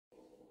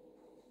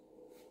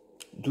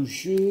Du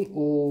jour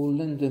au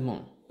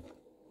lendemain.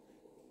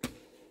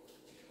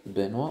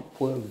 Benoit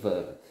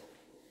Poelvoorde,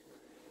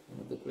 one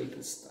of the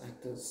greatest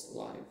actors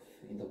alive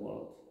in the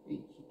world.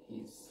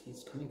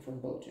 He's coming from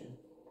Belgium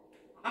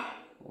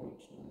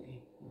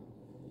originally.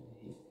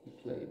 He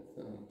played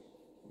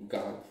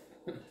God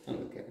on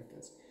the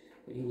characters.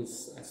 But he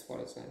was, as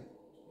far as I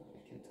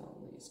can tell,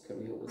 his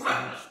career was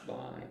launched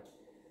by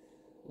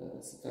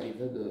C'est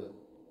arrivé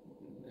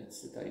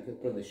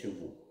près de chez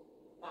vous,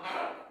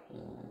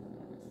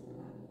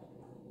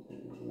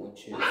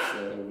 which is a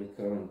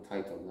recurrent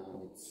title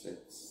now. It's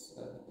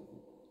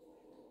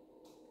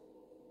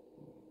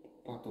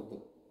part of the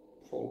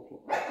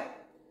folklore.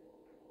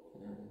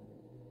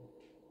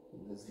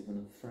 There's even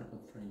a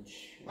French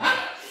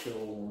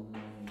show on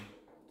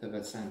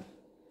TV5,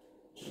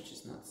 which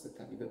is not C'est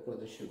arrivé près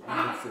de chez vous,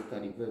 c'est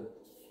arrivé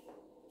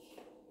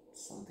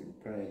something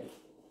près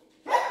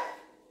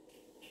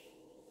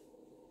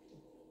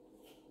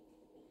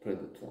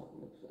de toi.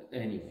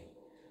 Anyway,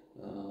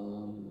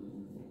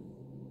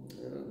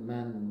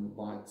 man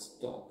bites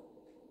dog.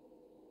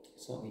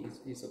 So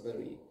he's a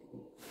very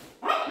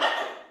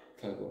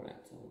clever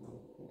actor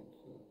with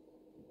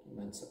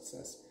immense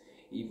success.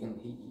 He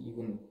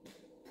even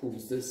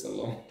proves this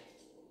alone,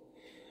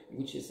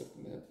 which is a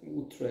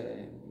ultra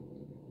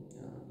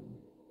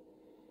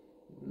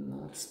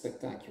not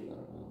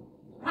spectacular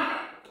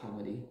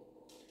comedy,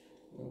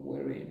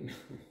 wherein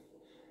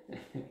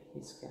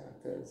his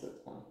character is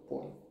at one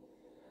point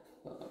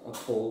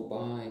appalled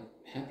by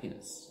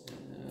happiness,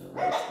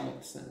 which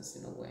makes sense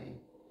in a way,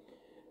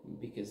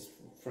 because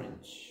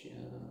French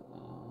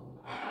are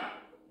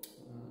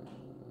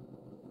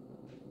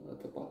at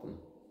the bottom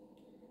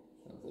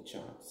of the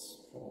charts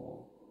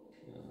for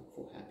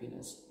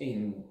happiness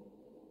in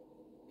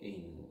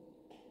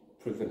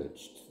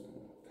privileged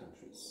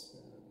countries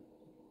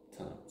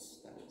terms.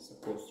 That is,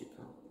 of course, you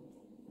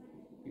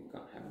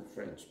can't have the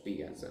French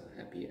be as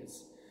happy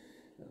as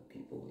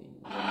people in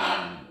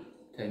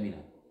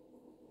Terminal,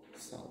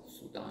 South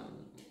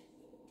Sudan,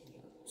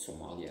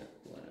 Somalia,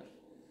 where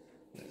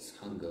there's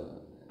hunger,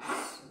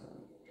 there's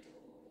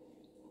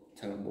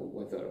terrible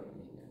weather. I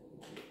mean,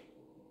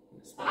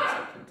 as far as I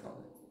can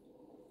tell,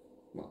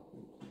 well,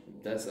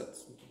 deserts,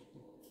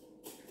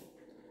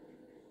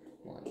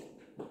 white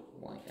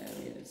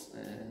areas,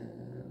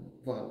 and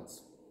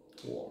violence,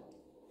 war,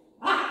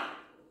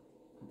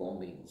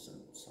 bombings,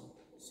 and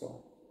so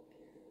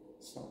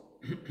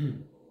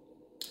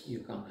you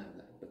can't have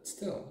that. But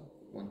still,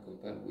 when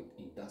compared with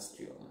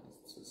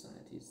industrialized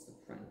societies, the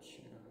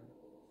French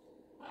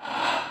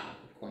are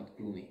quite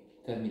gloomy.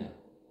 Terminal.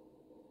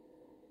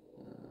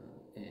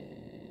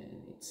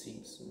 And it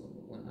seems,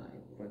 when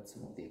I read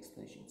some of the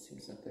explanation, it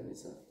seems that there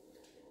is a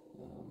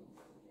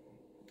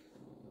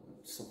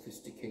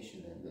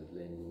sophistication in the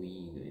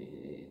l'ennui.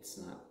 It's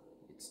not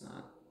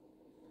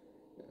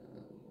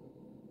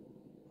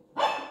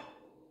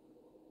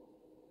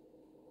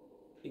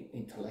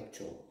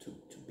intellectual to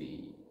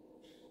be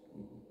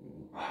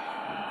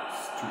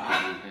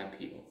stupidly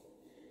happy.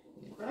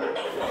 You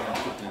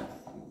have to have,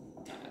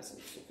 as a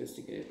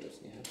sophisticated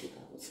person, you have to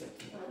have a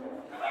certain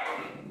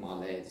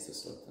malaise, a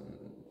certain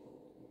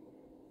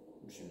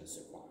je ne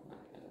sais quoi.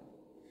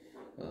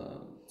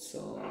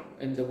 So,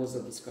 and there was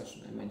a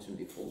discussion I mentioned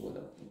before with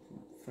a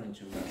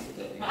French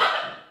ambassador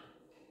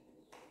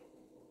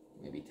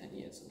maybe 10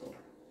 years ago,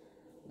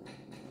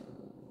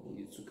 who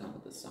used to come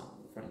at the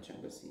Sun. The French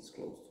embassy is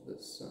close to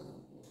this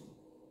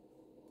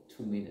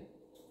 2-minute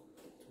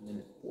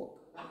walk,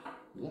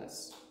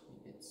 less.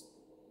 It's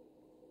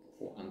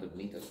 400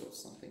 meters or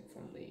something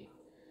from the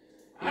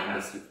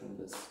embassy, from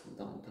this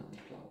downtown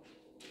club.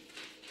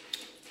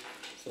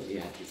 So he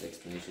had his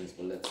explanations,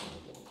 but let's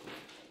not go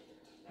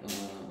into it.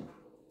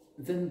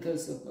 Then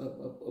there's a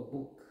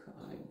book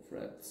I've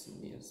read some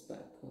years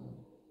back,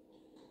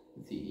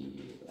 The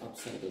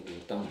Upside of the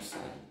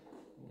Downside,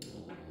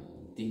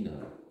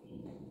 Dinner.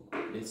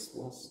 This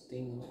was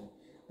Dinner,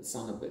 the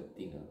son of it,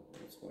 Dinner,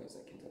 as far as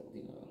I can tell.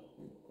 Dinner,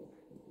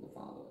 the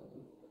father,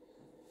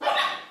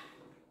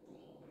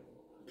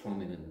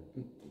 prominent,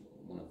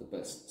 one of the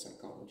best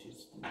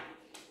psychologists,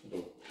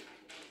 wrote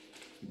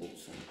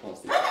books on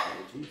positive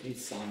psychology.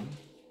 His son,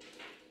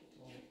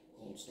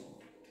 also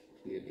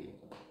clearly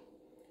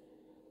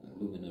a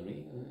luminary,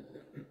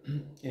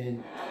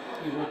 and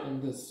he wrote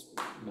on this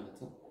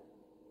matter.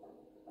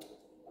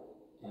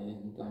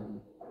 And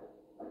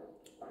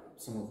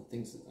some of the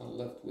things that are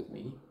left with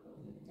me,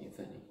 if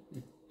any,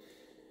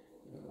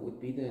 would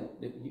be that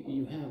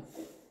you have,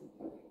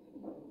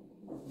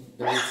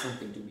 there is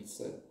something to be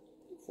said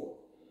for,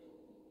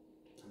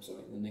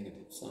 the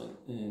negative side,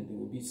 and there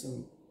will be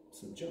some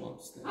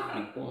jobs that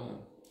require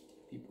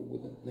people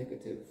with a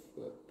negative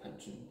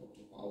penchant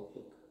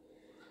outlook,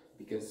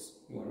 because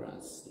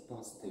whereas the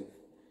positive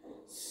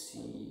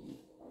see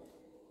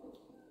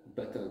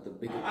better the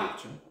bigger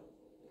picture,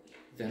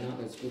 they're not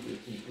as good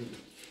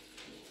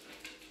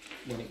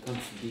when it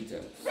comes to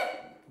details.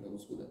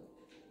 Those with a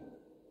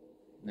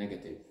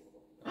negative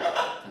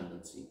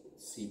tendency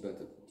see better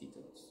the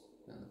details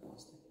than the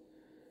positive,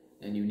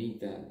 and you need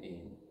that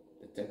in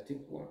the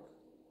detective work,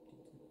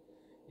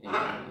 in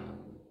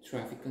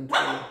traffic control,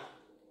 I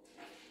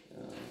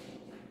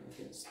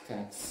guess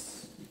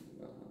tax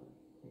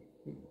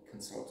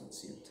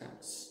consultancy and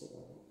tax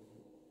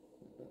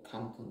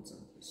accountants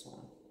and so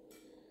on.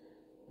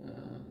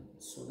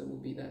 So there will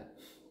be that.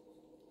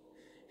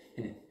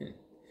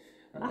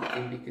 I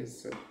think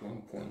because at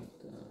one point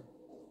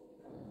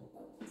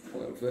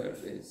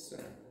Verve is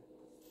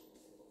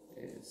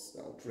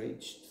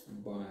outraged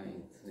by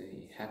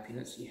the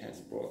happiness he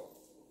has brought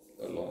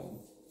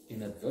along.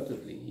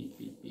 Inadvertently,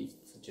 he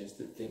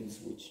suggested things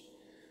which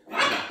would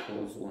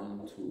cause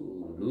one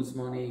to lose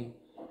money,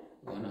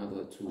 one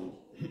other to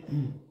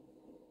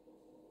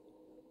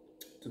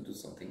to do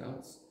something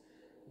else.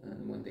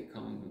 And when they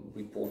come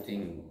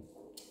reporting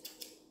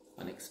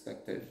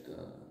unexpected,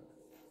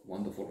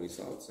 wonderful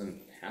results and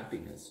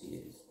happiness,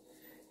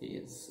 he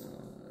is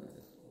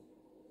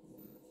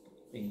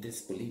in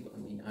disbelief. I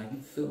mean, are you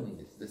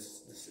filming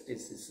this?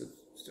 Is this a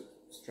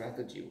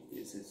strategy?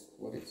 Is this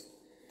what is?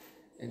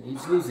 And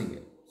he's losing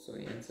it, so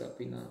he ends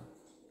up in a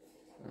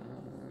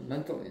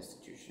mental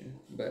institution.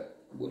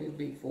 But will it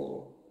be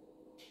for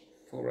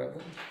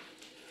forever?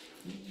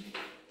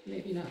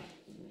 Maybe not.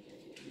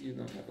 You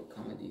don't have a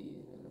comedy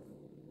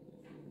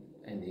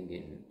ending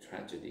in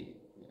tragedy,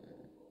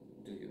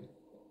 do you?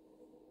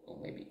 Or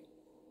maybe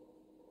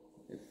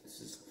if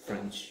this is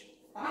French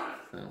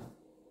film,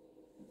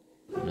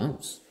 who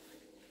knows?